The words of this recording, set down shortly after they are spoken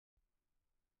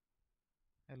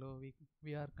Hello,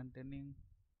 we are continuing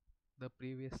the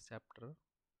previous chapter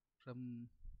from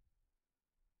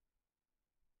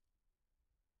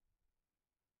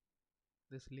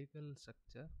this legal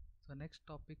structure. So next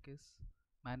topic is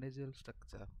managerial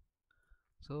structure.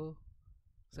 So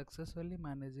successfully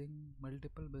managing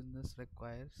multiple business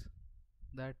requires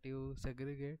that you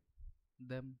segregate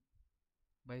them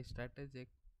by strategic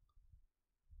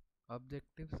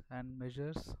objectives and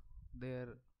measures their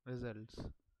results.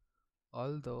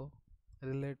 Although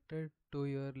related to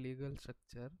your legal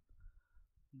structure,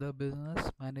 the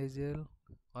business managerial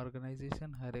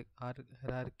organization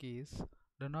hierarchies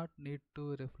do not need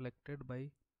to reflected by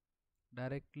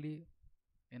directly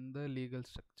in the legal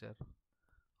structure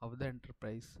of the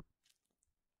enterprise.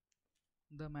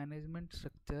 The management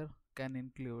structure can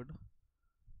include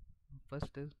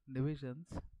first is divisions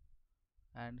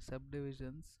and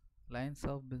subdivisions, lines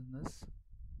of business,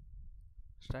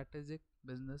 strategic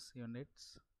business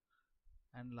units,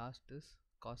 and last is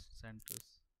cost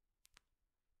centers.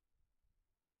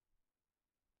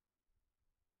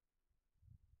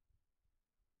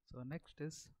 So next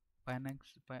is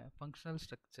functional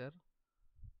structure,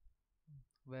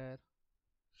 where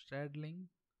straddling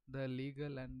the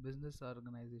legal and business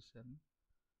organization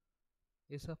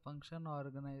is a function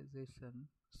organization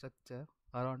structure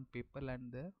around people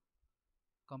and their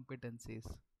competencies.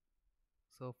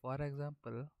 So, for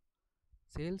example,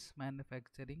 sales,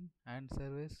 manufacturing, and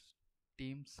service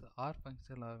teams are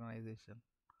functional organization.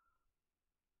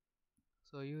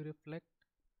 So, you reflect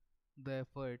the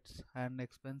efforts and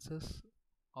expenses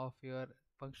of your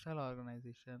functional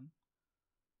organization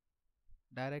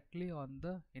directly on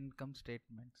the income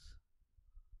statements.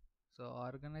 So,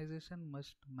 organization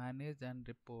must manage and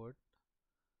report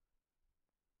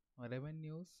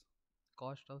revenues,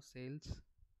 cost of sales,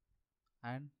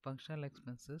 and functional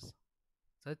expenses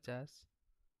such as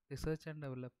research and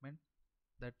development,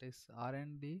 that is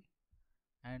R&D,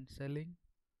 and selling,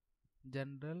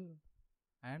 general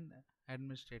and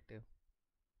administrative,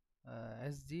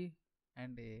 SG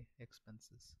and A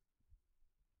expenses.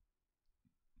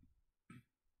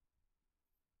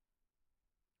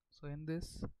 So in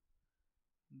this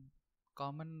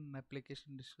common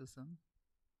application discussion,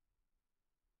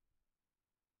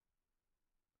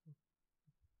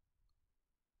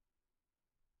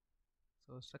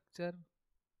 so structure,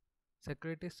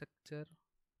 security structure.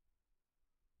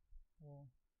 Oh,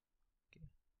 okay.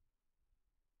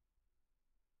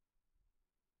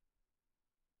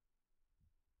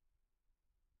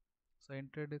 So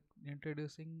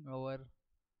introducing our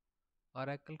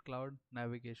Oracle Cloud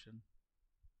navigation.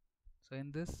 So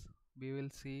in this we will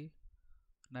see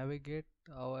navigate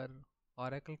our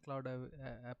Oracle Cloud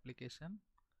application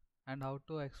and how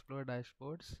to explore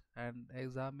dashboards and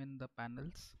examine the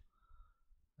panels,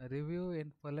 review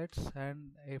infolets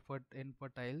and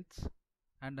infotiles,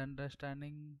 and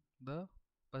understanding the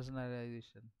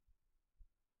personalization.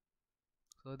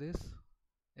 So this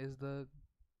is the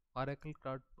Oracle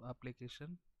Cloud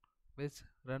application which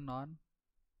run on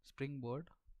Springboard.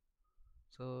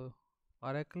 So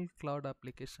Oracle Cloud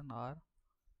application are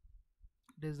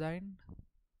designed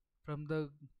from the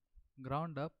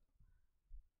ground up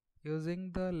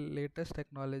using the latest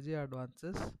technology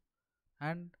advances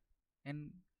and in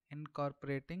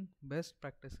incorporating best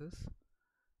practices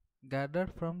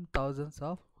gathered from thousands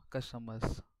of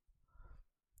customers.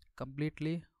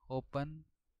 Completely open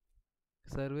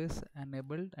service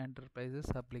enabled enterprises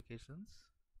applications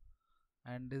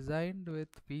and designed with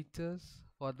features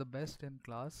for the best in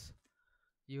class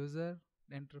user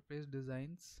interface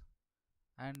designs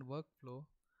and workflow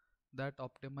that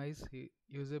optimize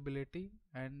usability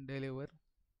and deliver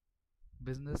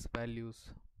business values.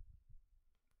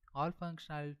 All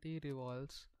functionality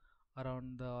revolves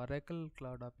around the Oracle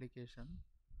Cloud application.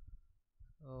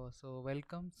 So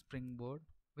welcome Springboard,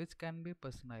 which can be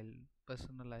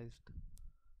personalized.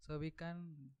 So we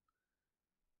can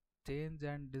change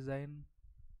and design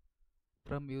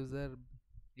from user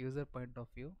point of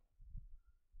view.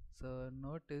 So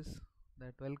notice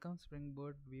that welcome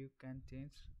Springboard view can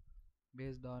change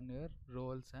based on your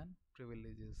roles and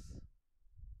privileges.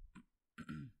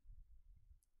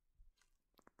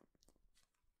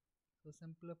 So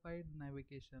simplified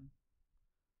navigation.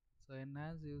 So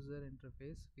enhanced user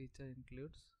interface feature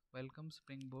includes welcome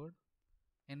Springboard,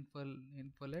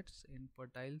 infolets,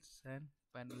 infotiles, and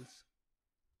panels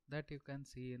that you can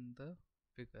see in the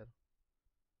figure.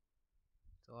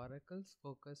 So Oracle's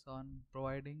focus on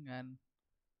providing an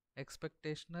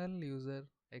expectational user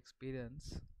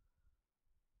experience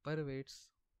pervades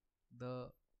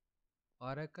the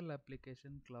Oracle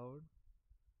Application Cloud,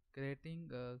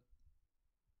 creating a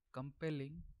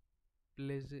compelling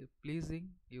pleasing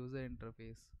user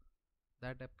interface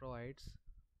that provides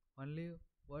only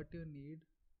what you need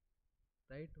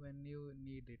right when you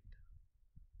need it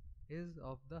is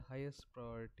of the highest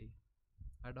priority.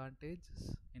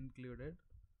 Advantages included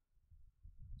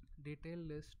detailed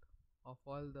list of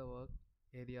all the work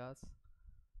areas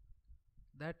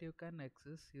that you can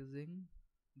access using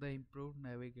the improved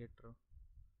navigator.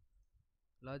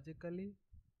 Logically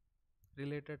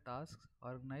related tasks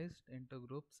organized into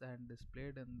groups and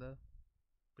displayed in the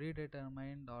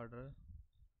predetermined order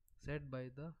set by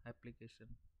the application.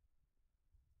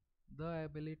 The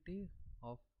ability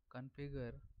of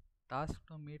configure tasks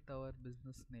to meet our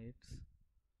business needs,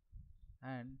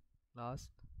 and last,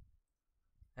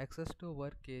 access to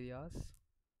work areas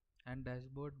and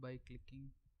dashboard by clicking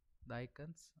the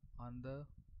icons on the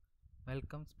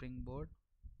welcome springboard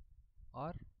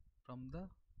or from the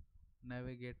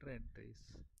navigator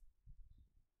entries.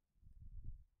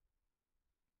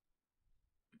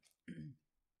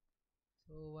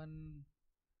 so one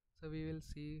so we will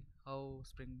see how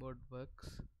springboard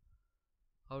works,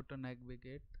 how to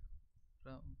navigate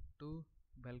from to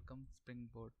welcome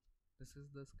springboard. This is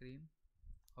the screen,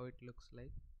 how it looks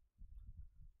like.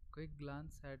 Quick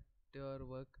glance at your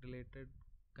work related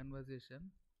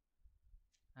conversation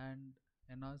and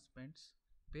announcements.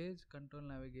 Page control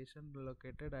navigation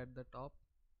located at the top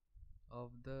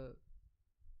of the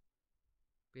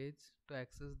page to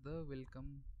access the welcome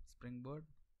springboard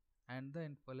and the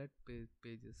infolet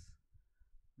pages.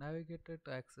 Navigator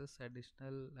to access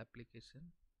additional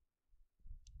application.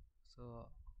 So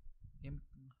im-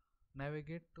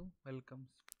 navigate to welcome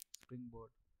springboard.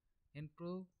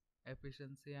 Improve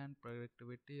efficiency and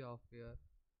productivity of your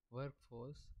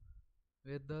workforce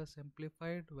with the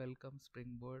simplified welcome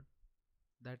springboard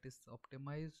that is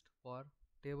optimized for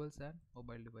tables and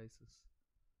mobile devices.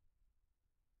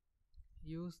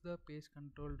 Use the page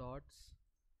control dots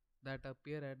that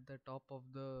appear at the top of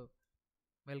the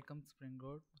welcome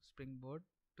springboard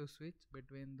to switch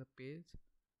between the page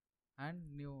and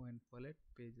new infolet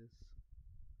pages.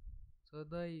 So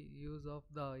the use of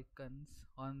the icons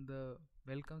on the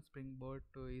welcome springboard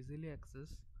to easily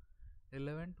access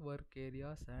relevant work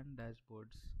areas and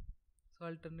dashboards. So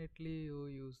alternately you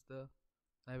use the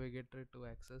navigator to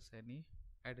access any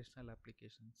additional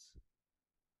applications.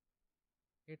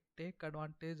 It take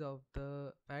advantage of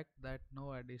the fact that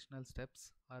no additional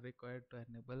steps are required to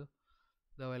enable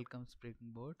the welcome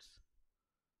springboards.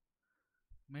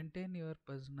 Maintain your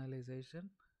personalization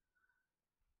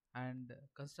and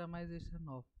customization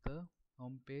of the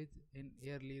homepage in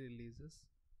yearly releases,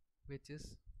 which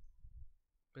is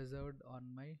preserved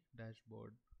on my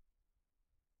dashboard.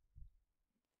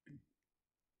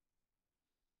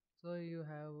 So you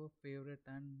have favorite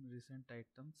and recent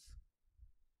items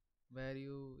where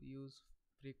you use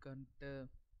frequent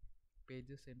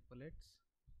pages infolets.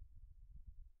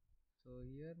 So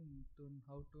here to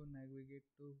how to navigate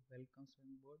to welcome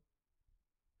springboard.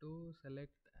 To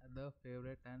select the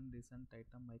favorite and recent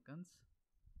item icons,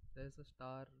 there is a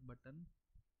star button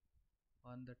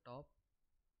on the top.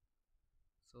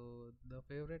 So the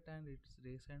favorite and its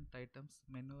recent items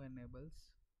menu enables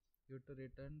you to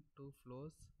return to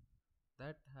flows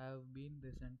that have been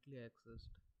recently accessed,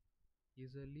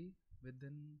 usually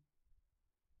within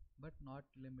but not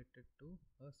limited to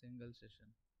a single session.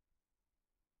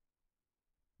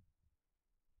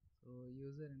 So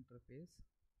user interface,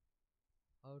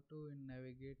 how to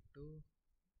navigate to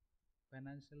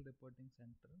financial reporting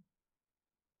center.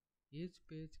 Each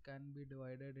page can be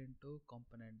divided into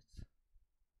components.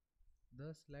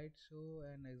 The slides show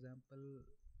an example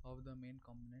of the main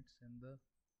components in the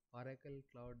Oracle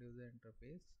Cloud user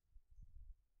interface.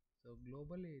 So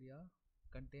global area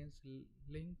contains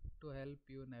link to help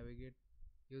you navigate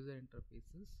user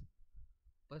interfaces,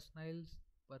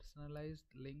 personalized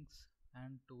links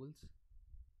and tools,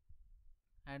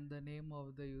 and the name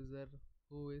of the user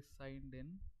who is signed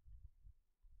in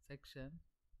section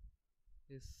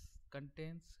is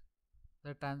contains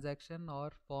the transaction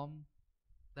or form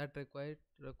that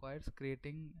requires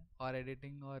creating or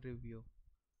editing or review.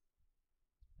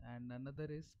 And another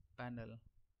is panel,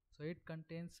 so it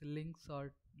contains links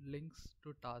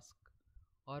to task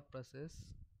or process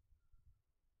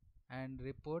and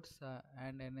reports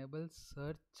and enables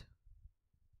search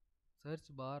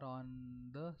bar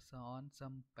on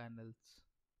some panels.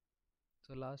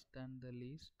 So last and the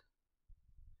least,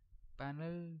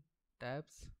 panel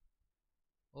tabs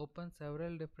open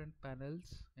several different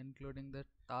panels including the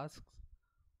tasks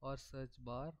or search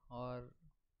bar or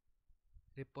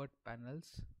report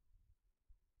panels.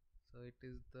 So it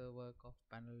is the work of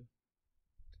panel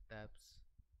tabs.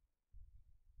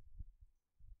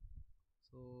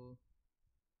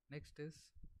 Next is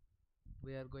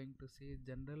we are going to see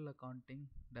general accounting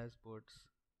dashboards.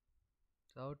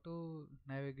 So how to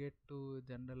navigate to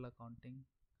general accounting?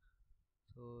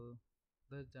 So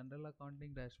the general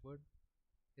accounting dashboard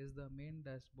is the main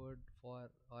dashboard for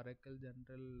Oracle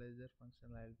General Ledger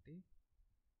functionality,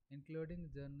 including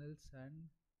journals and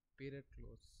period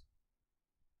close.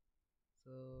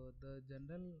 So the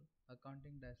general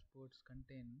accounting dashboards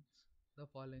contains the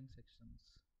following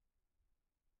sections.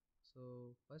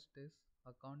 So first is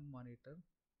account monitor,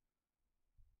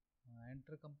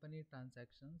 intercompany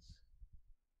transactions,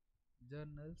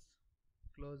 journals,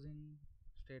 closing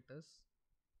status,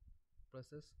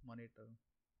 process monitor.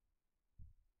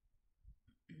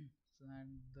 So,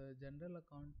 and the general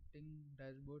accounting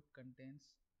dashboard contains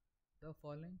the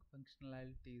following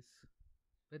functionalities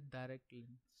with direct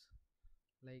links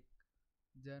like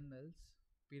journals,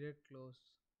 period close,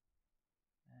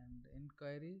 and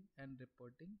inquiry and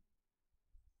reporting,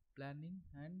 planning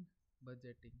and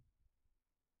budgeting.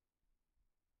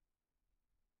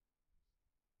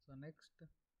 So next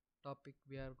topic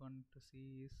we are going to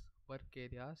see is work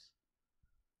areas.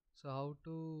 So how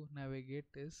to navigate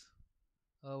is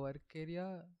a work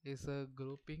area is a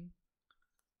grouping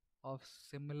of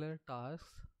similar tasks.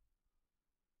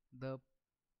 The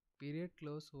period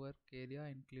close work area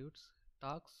includes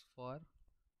tasks for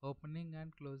opening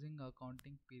and closing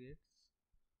accounting periods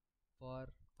for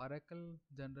Oracle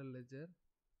General Ledger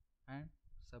and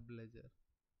Subledger.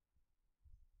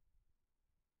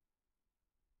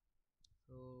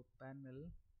 So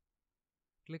panel,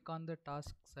 click on the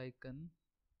tasks icon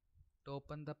to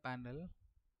open the panel.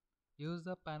 Use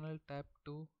the panel tab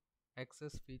to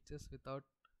access features without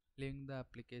leaving the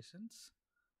applications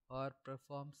or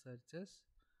perform searches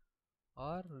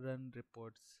or run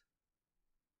reports.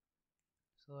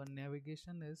 So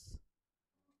navigation is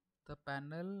the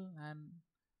panel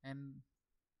and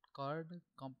card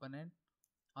component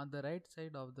on the right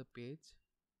side of the page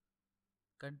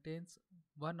contains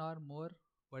one or more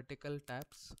vertical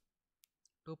tabs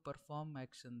to perform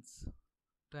actions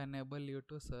to enable you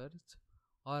to search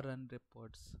or run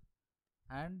reports,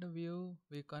 and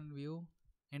we can view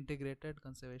integrated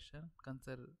conversations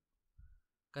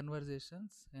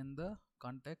in the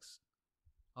context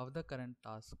of the current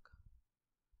task.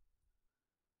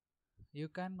 You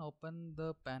can open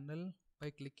the panel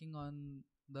by clicking on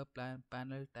the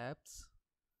panel tabs.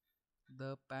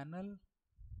 The panel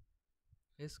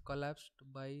is collapsed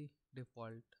by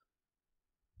default.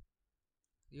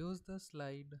 Use the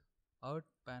slide out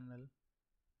panel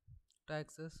to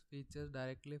access features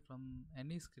directly from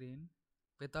any screen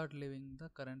without leaving the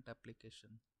current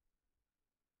application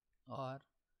or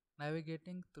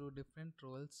navigating through different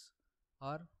roles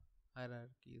or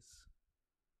hierarchies.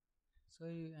 So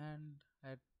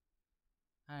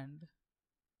and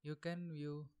you can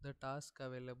view the task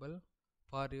available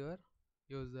for your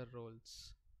user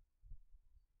roles.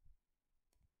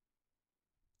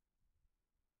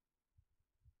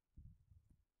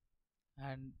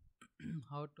 And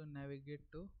how to navigate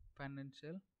to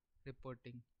financial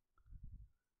reporting.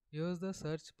 Use the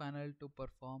search panel to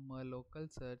perform a local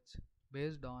search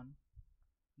based on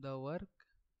the work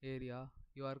area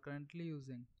you are currently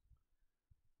using.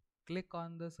 Click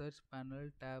on the search panel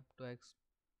tab to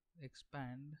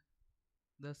expand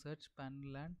the search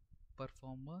panel and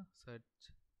perform a search.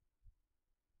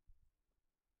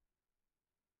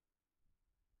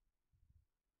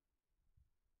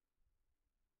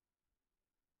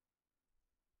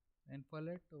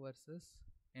 Infolet versus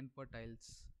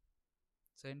Infotiles.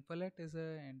 So Infolet is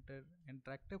an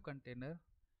interactive container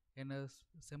in a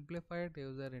simplified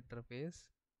user interface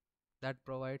that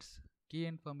provides key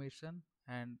information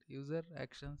and user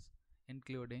actions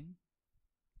including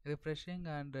refreshing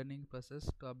and running process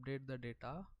to update the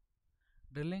data,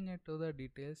 drilling into the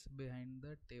details behind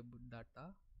the table data,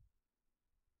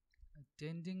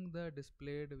 changing the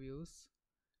displayed views,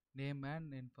 name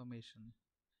and information.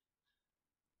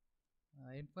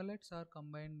 Infolets are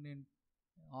combined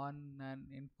on an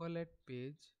infolet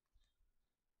page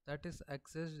that is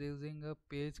accessed using a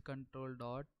page control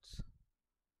dots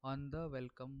on the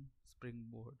welcome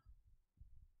springboard.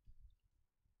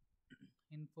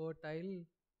 Info tile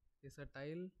is a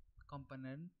tile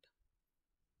component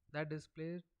that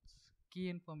displays key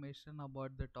information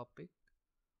about the topic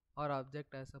or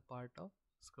object as a part of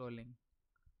scrolling.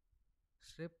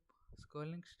 Strip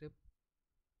scrolling strip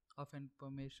of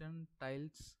information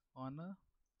tiles on a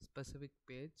specific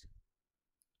page.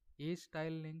 Each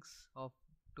tile links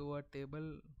to a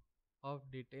table of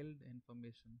detailed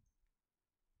information.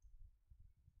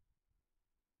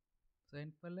 So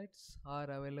infolets are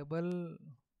available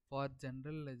for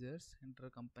general ledgers,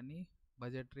 intercompany,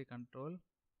 budgetary control,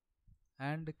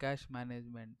 and cash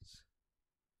management.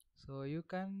 So you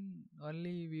can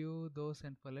only view those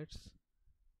infolettes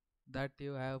that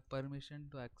you have permission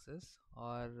to access,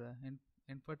 or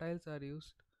infotiles are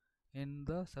used in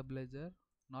the subledger,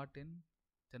 not in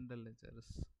general ledgers.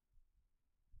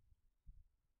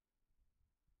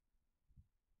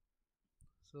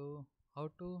 So how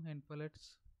to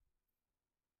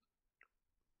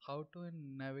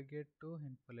navigate to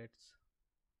infolettes.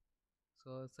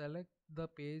 So select the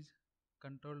page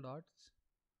control dots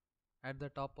at the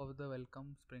top of the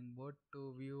welcome springboard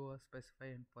to view a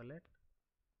specified infolet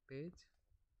page.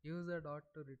 Use the dot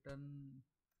to return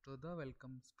to the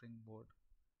welcome springboard.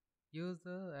 Use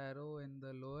the arrow in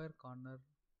the lower corner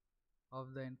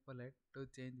of the infolet to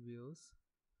change views,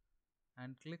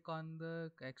 and click on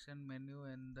the action menu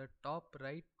in the top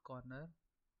right corner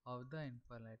of the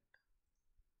infolet.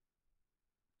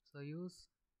 So use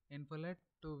infolet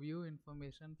to view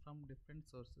information from different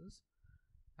sources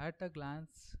at a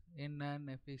glance in an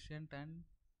efficient and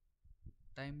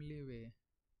timely way.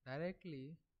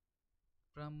 Directly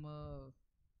from a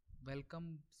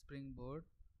welcome springboard,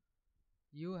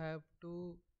 you have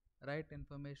to write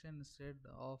information instead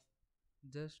of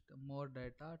just more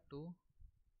data to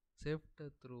sift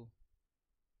through.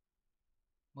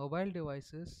 Mobile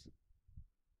devices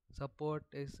support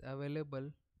is available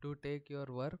to take your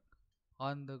work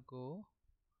on the go,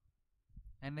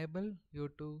 enable you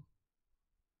to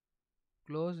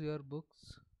close your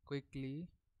books quickly.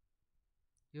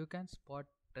 You can spot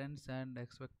trends and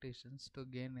expectations to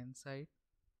gain insight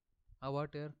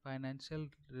about your financial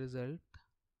result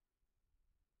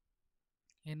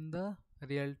in the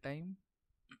real time.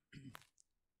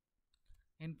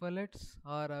 Infolets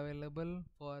are available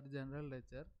for general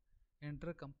ledger,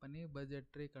 intercompany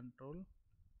budgetary control,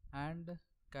 and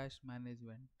cash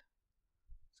management.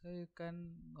 So you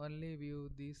can only view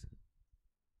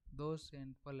those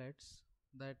infolets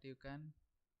that you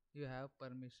have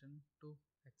permission to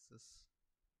access.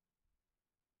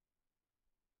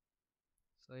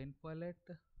 So infolet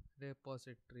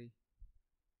repository.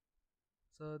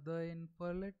 So the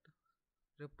infolet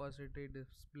repository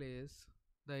displays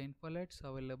the infolets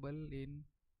available in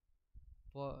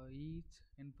for each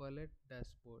infolet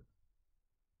dashboard.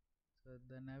 So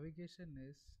the navigation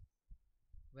is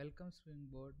welcome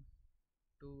springboard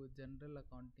to general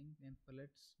accounting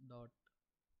infolets dot.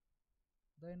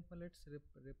 The infolets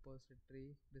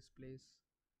repository displays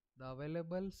the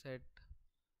available set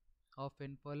of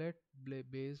infolet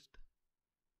based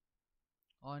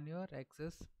on your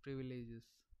access privileges.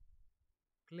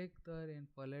 Click the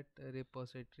infolet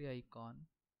repository icon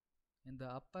in the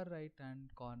upper right hand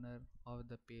corner of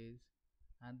the page,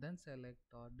 and then select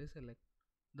or deselect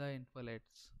the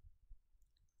infolets.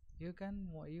 You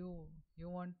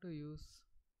want to use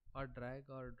or drag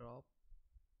or drop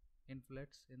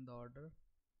infolets in the order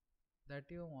that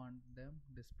you want them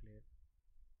displayed.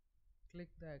 Click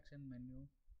the action menu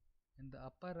in the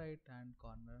upper right hand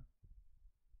corner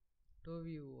to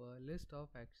view a list of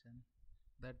action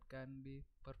that can be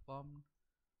performed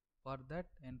for that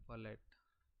infolet.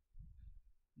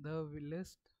 The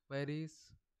list varies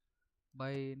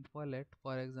by infolet.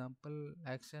 For example,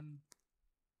 action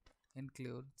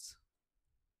includes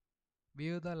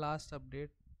view the last update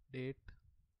date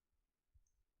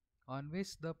on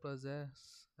which the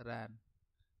process ran,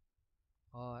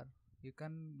 or you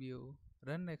can view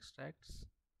run extracts,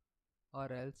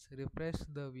 or else refresh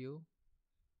the view,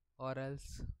 or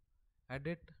else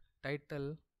edit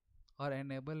title or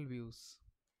enable views,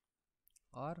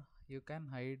 or you can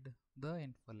hide the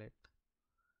infolet.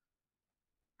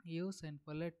 Use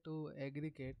infolet to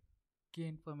aggregate key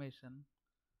information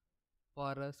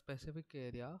for a specific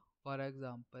area, for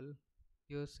example,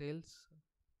 your sales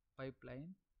pipeline,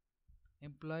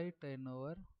 employee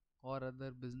turnover, or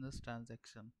other business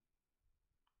transaction.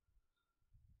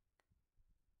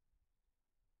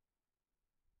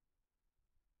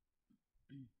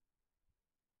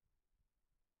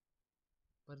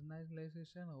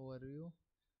 Personalization overview.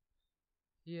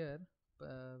 Here,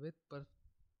 with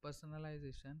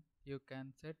personalization, you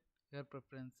can set your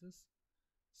preferences,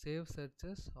 save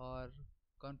searches, or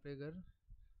configure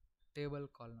table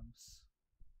columns.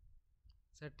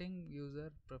 Setting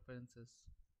user preferences.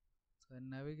 So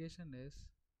navigation is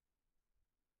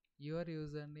your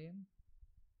username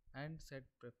and set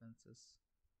preferences.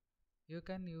 You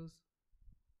can use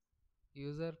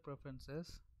user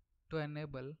preferences to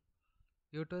enable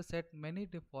you to set many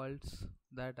defaults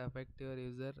that affect your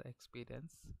user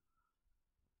experience.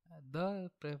 The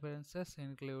preferences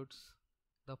includes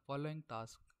the following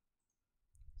task.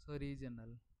 So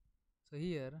regional. So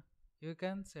here you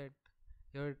can set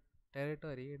your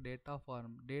territory, date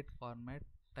format,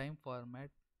 time format,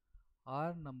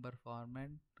 or number format,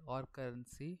 or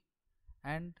currency,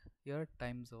 and your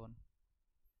time zone.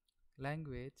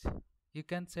 Language, you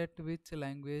can set which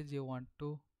language you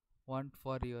want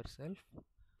for yourself.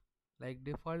 Like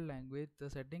default language, the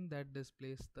setting that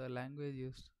displays the language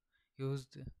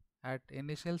used at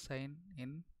initial sign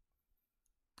in.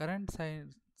 Current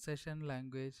session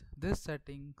language, this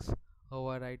settings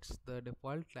overrides the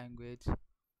default language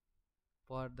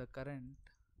for the current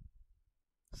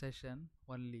session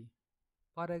only.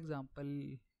 For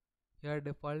example, your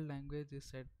default language is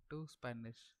set to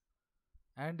Spanish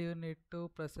and you need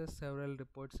to process several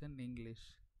reports in English.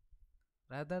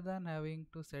 Rather than having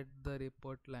to set the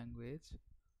report language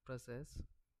process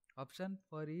option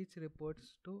for each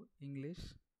reports to English,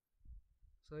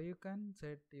 so you can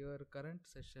set your current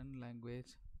session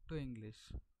language to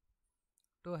English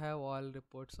to have all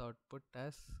reports output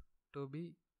as to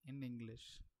be in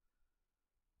English.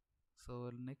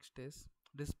 So next is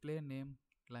display name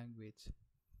language.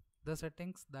 The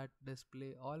settings that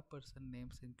display all person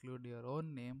names include your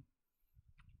own name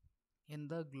in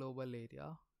the global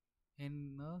area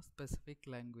in a specific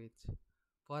language.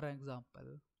 For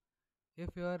example,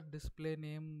 if your display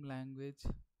name language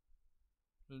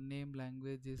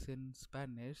is in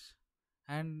Spanish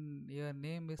and your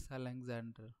name is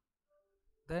Alexander,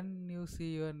 then you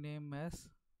see your name as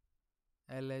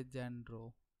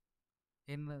Alejandro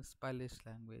in Spanish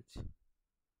language.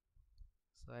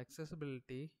 So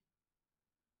accessibility,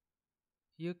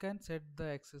 you can set the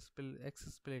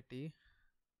accessibility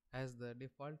as the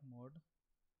default mode,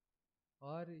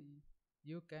 or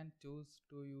you can choose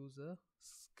to use a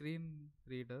screen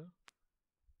reader.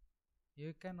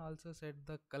 You can also set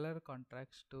the color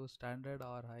contrast to standard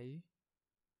or high,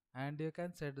 and you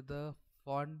can set the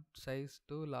font size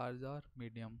to large or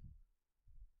medium.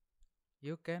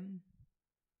 You can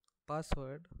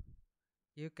password,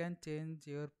 you can change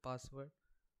your password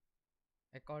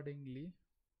accordingly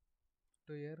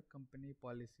to your company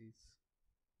policies.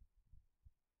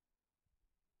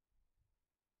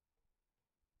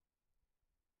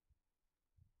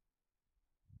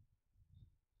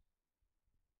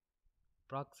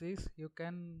 Proxies, you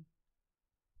can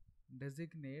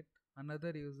designate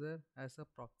another user as a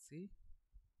proxy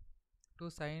to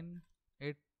sign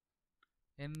it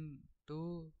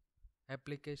into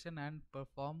application and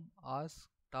perform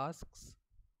tasks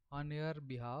on your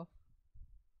behalf.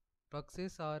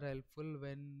 Proxies are helpful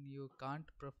when you can't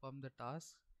perform the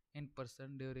task in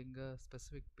person during a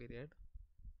specific period.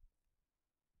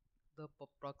 The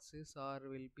proxies are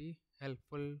will be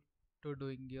helpful to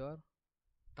doing your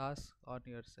task on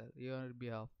your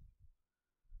behalf.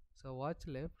 So watch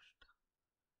left,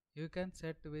 you can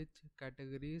set which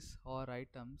categories or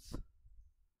items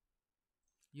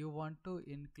you want to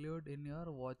include in your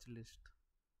watch list.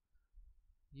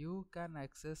 You can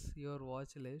access your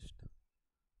watch list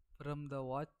from the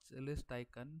watch list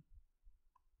icon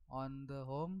on the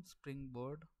home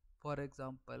springboard. For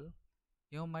example,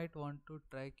 you might want to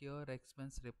track your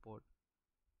expense report.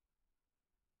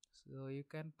 So you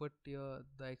can put the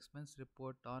expense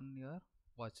report on your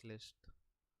watch list.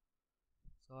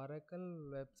 So Oracle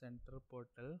Web Center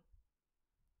portal,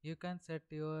 you can set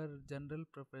your general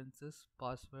preferences,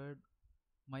 password,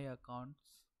 my accounts,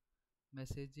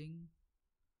 messaging,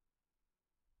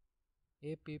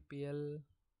 APPL,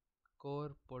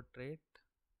 core portrait,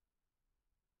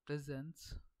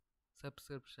 presence,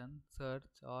 subscription, search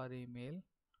or email.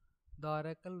 The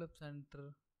Oracle Web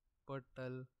Center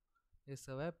portal is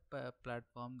a web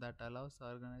platform that allows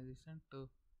organizations to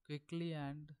quickly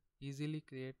and easily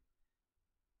create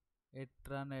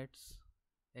intranets,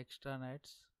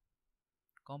 extranets,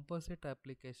 composite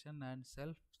application and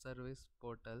self-service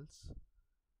portals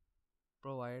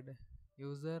provide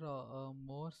user a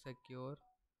more secure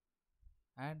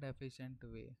and efficient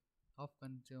way of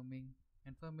consuming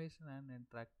information and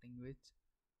interacting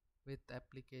with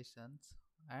applications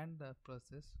and the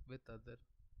process with other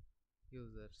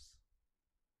users.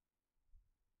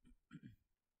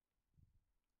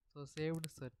 So saved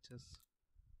searches.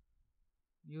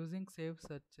 Using saved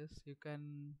searches, you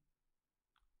can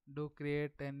do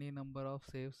create any number of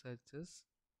saved searches,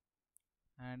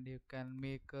 and you can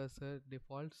make a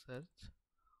default search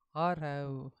or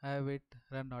have it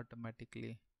run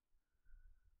automatically.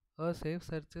 A save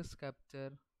searches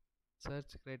capture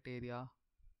search criteria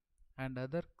and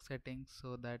other settings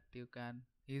so that you can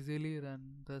easily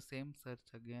run the same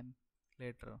search again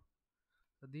later.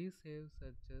 So these save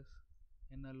searches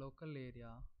in a local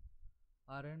area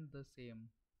aren't the same.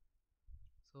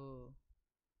 So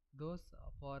those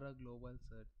are for a global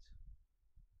search.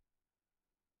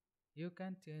 You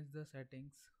can change the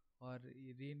settings or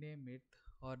rename it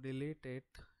or delete it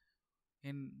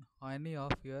in any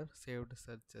of your saved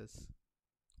searches.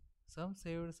 Some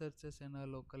saved searches in a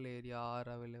local area are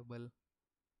available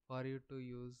for you to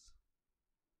use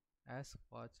as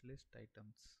watch list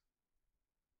items.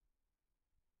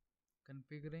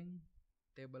 Configuring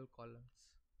table columns.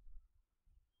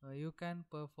 You can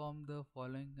perform the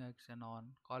following action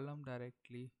on column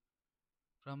directly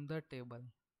from the table.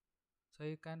 So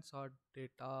you can sort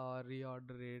data or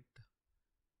reorder it,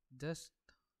 just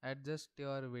adjust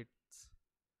your widths.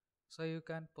 So you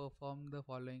can perform the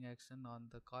following action on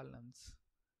the columns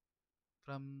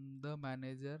from the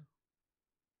manage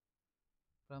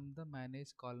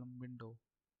column window.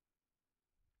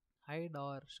 Hide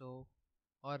or show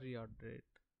or reorder it.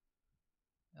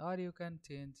 Or you can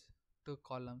change to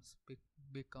columns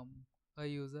become a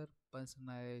user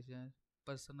personalization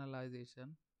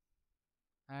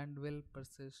and will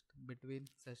persist between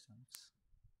sessions.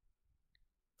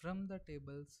 From the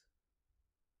tables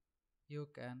you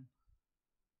can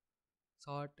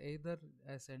sort either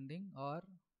ascending or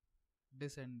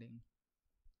descending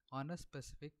on a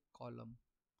specific column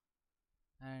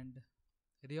and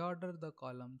reorder the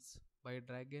columns by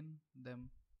dragging them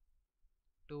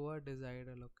to a desired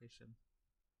location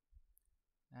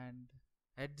and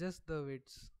adjust the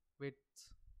widths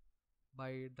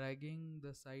by dragging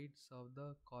the sides of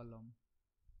the column.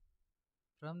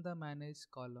 From the manage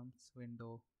columns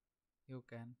window you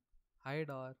can hide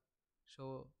or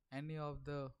show any of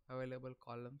the available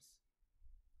columns,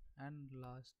 and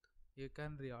last you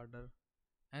can reorder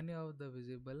any of the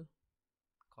visible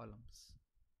columns.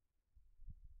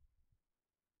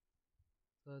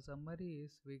 So summary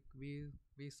is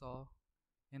we saw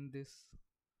in this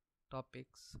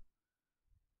topics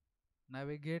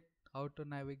navigate how to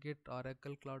navigate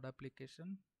Oracle Cloud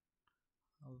application,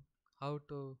 how how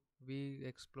to we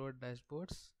explored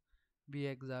dashboards, we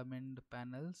examined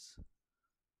panels,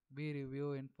 we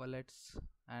review infolets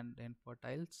and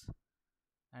infotiles,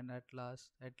 and at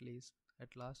last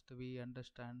we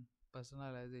understand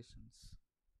personalizations.